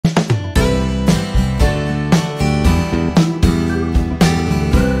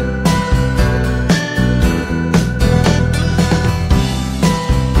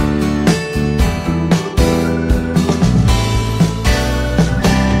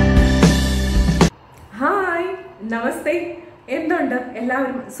നമസ്തേ. എന്തുണ്ട്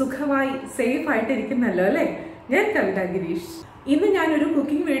എല്ലാവരും സുഖമായി സേഫ് ആയിട്ട് ഇരിക്കുന്നല്ലോ അല്ലേ? ഞാൻ കവിത ഗിരീഷ്. ഇന്ന് ഞാനൊരു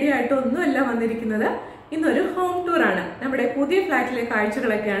കുക്കിംഗ് വീഡിയോ ആയിട്ട് ഒന്നുമല്ല വന്നിരിക്കുന്നത്. ഇന്നൊരു ഹോം ടൂർ ആണ്. നമ്മുടെ പുതിയ ഫ്ലാറ്റിലെ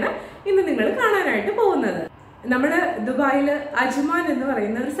കാഴ്ചകളൊക്കെയാണ് ഇന്ന് നിങ്ങൾ കാണാനായിട്ട് പോകുന്നത്. നമ്മൾ ദുബായിൽ അജ്മാൻ എന്ന്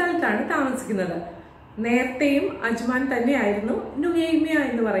പറയുന്ന ഒരു സ്ഥലത്താണ് താമസിക്കുന്നത്. നേരത്തെയും അജ്മാൻ തന്നെയായിരുന്നു, നുയൈമിയ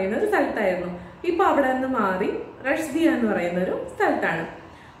എന്ന് പറയുന്ന ഒരു സ്ഥലത്തായിരുന്നു. ഇപ്പൊ അവിടെ നിന്ന് മാറി റഷ്ദിയ എന്ന് പറയുന്ന ഒരു സ്ഥലത്താണ്.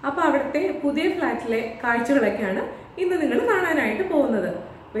 അപ്പൊ അവിടുത്തെ പുതിയ ഫ്ലാറ്റിലെ കാഴ്ചകളൊക്കെയാണ് ഇന്ന് നിങ്ങൾ കാണാനായിട്ട് പോകുന്നത്.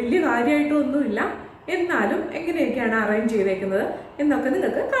 വലിയ കാര്യമായിട്ടൊന്നുമില്ല, എന്നാലും എങ്ങനെയൊക്കെയാണ് അറേഞ്ച് ചെയ്തേക്കുന്നത് എന്നൊക്കെ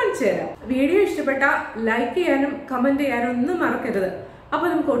നിങ്ങൾക്ക് കാണിച്ചു തരാം. വീഡിയോ ഇഷ്ടപ്പെട്ട ലൈക്ക് ചെയ്യാനും കമന്റ് ചെയ്യാനും ഒന്നും മറക്കരുത്. അപ്പൊ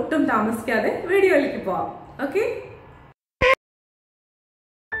നമുക്ക് ഒട്ടും താമസിക്കാതെ വീഡിയോയിലേക്ക് പോവാം. ഓക്കെ,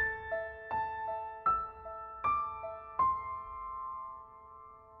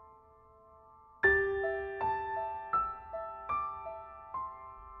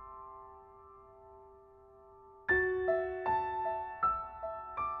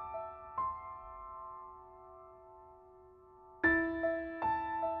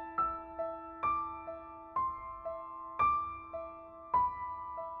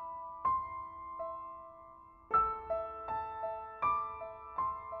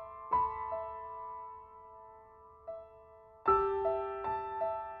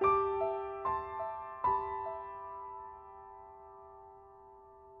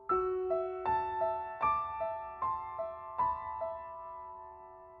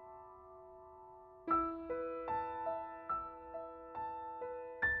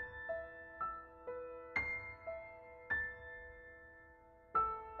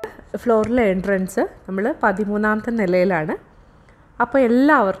 ഫ്ലോറിലെ എൻട്രൻസ് നമ്മൾ 13ാമത്തെ നിലയിലാണ്. അപ്പോൾ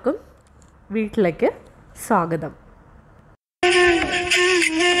എല്ലാവർക്കും വീട്ടിലേക്ക് സ്വാഗതം.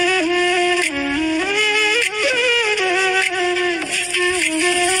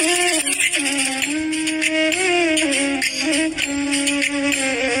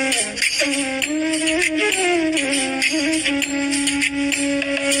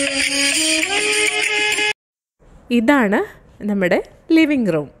 ഇതാണ് നമ്മുടെ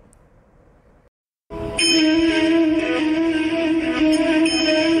living room.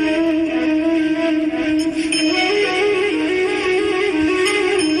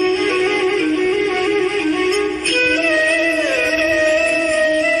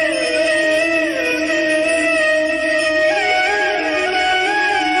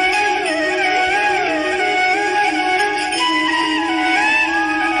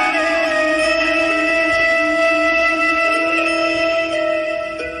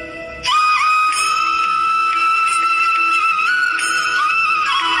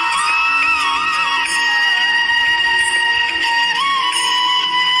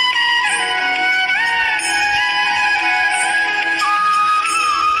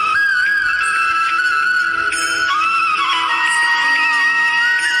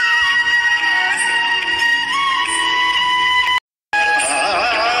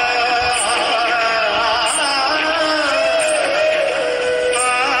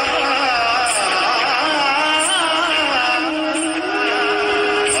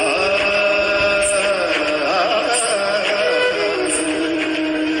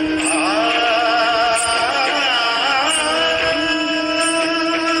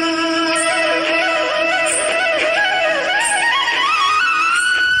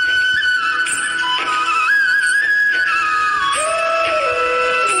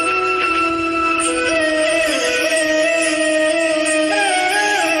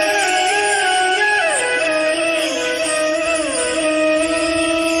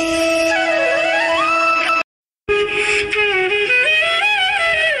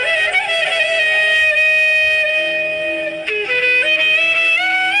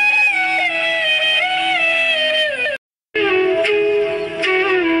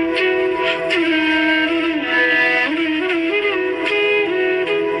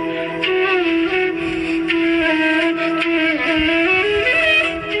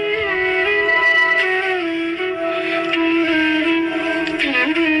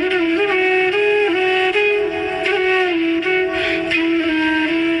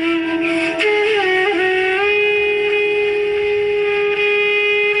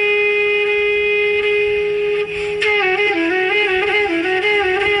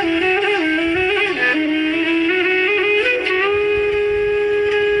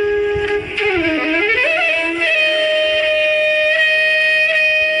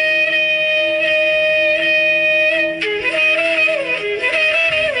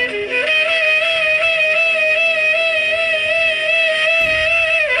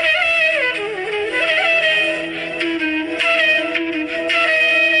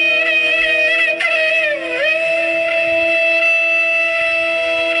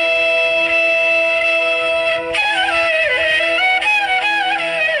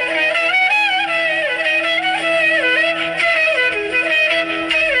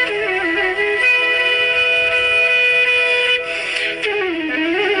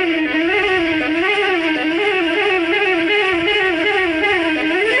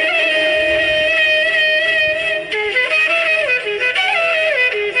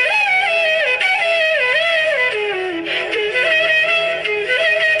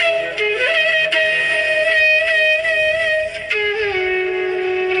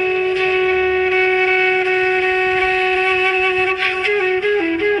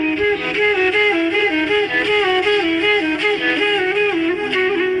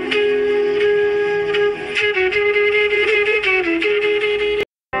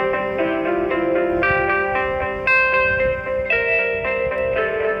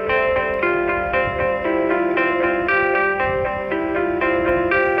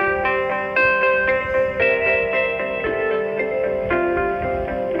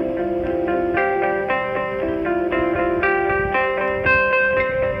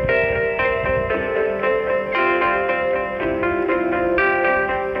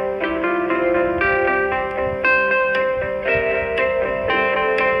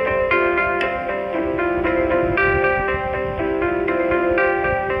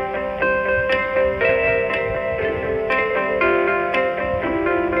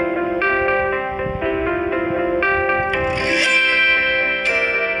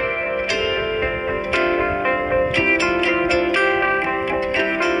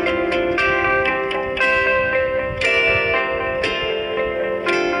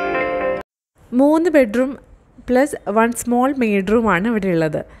 3 bedroom plus 1 small made റൂമാണ് ഇവിടെ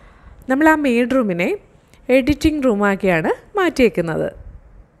ഉള്ളത്. നമ്മൾ ആ മെയ്ഡ് റൂമിനെ എഡിറ്റിംഗ് റൂമാക്കിയാണ് മാറ്റിയേക്കുന്നത്.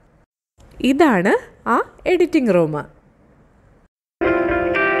 ഇതാണ് ആ എഡിറ്റിംഗ് റൂം.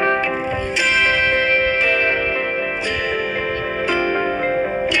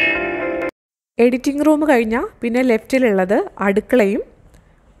 എഡിറ്റിംഗ് റൂം കഴിഞ്ഞാൽ പിന്നെ ലെഫ്റ്റിലുള്ളത് അടുക്കളയും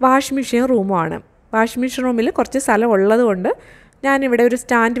വാഷ് മെഷീൻ റൂമുമാണ്. വാഷ് മെഷീൻ റൂമിൽ കുറച്ച് സ്ഥലം ഉള്ളതുകൊണ്ട് ഞാനിവിടെ ഒരു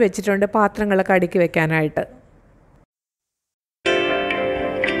സ്റ്റാൻഡ് വെച്ചിട്ടുണ്ട് പാത്രങ്ങളൊക്കെ അടുക്കി വെക്കാനായിട്ട്.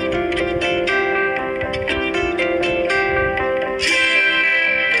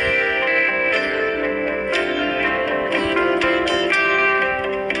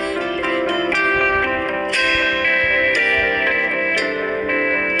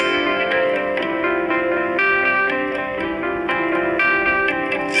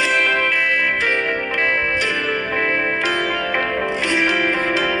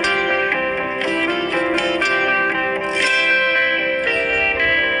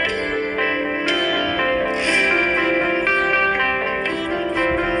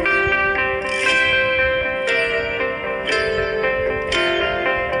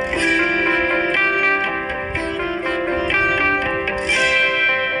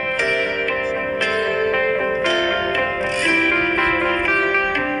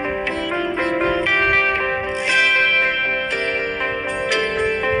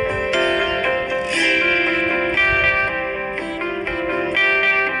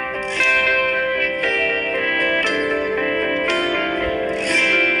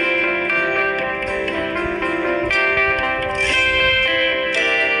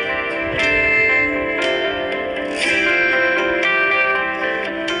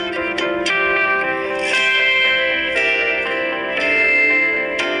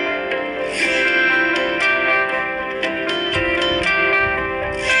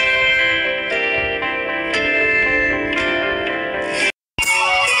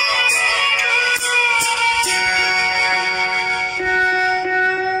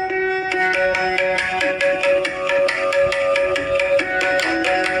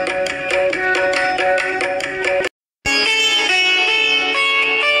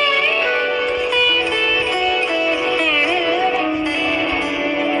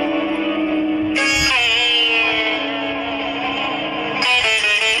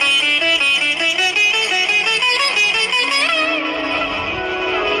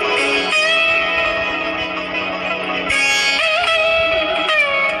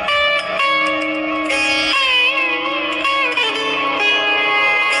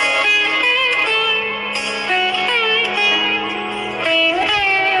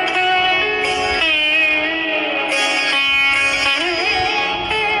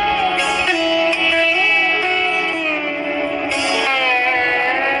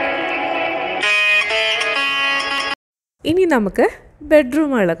 ഇനി നമുക്ക്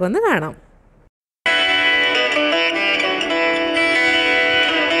ബെഡ്റൂമുകളൊക്കെ ഒന്ന് കാണാം.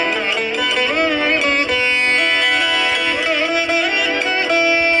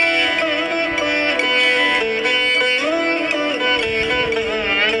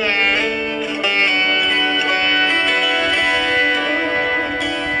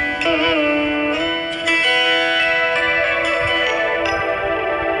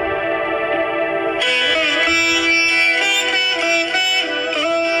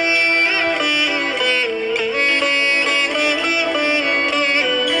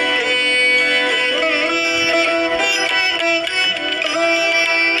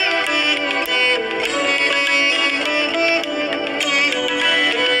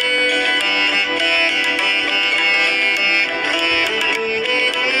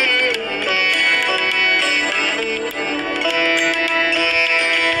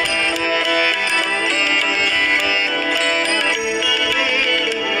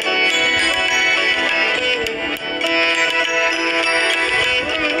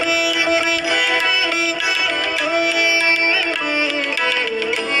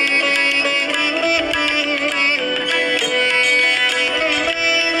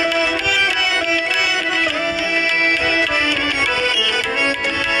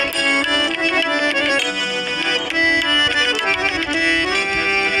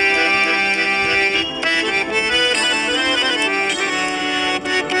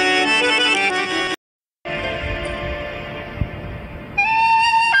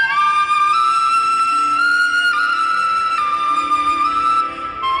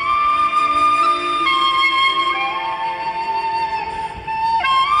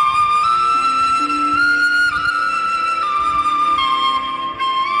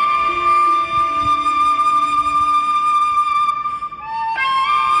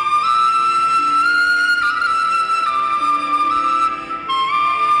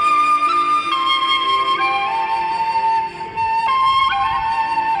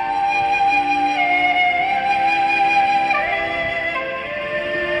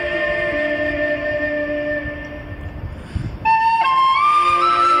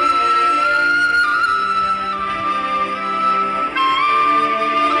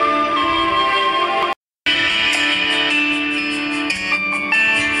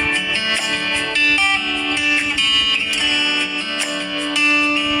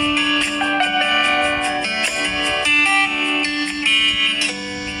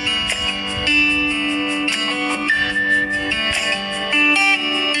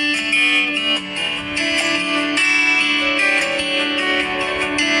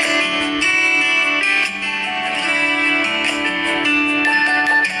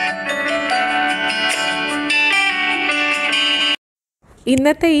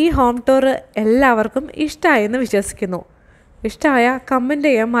 ഇന്നത്തെ ഈ ഹോം ടൂർ എല്ലാവർക്കും ഇഷ്ടമായെന്ന് വിശ്വസിക്കുന്നു. ഇഷ്ടമായ കമൻറ്റ്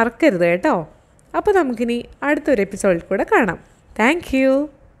ചെയ്യാൻ മറക്കരുത് കേട്ടോ. അപ്പോൾ നമുക്കിനി അടുത്തൊരു എപ്പിസോഡിൽ കൂടെ കാണാം. Thank you.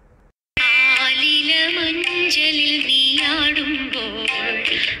 നീയാടുമ്പോൾ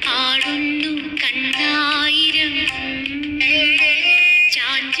ആടുന്ന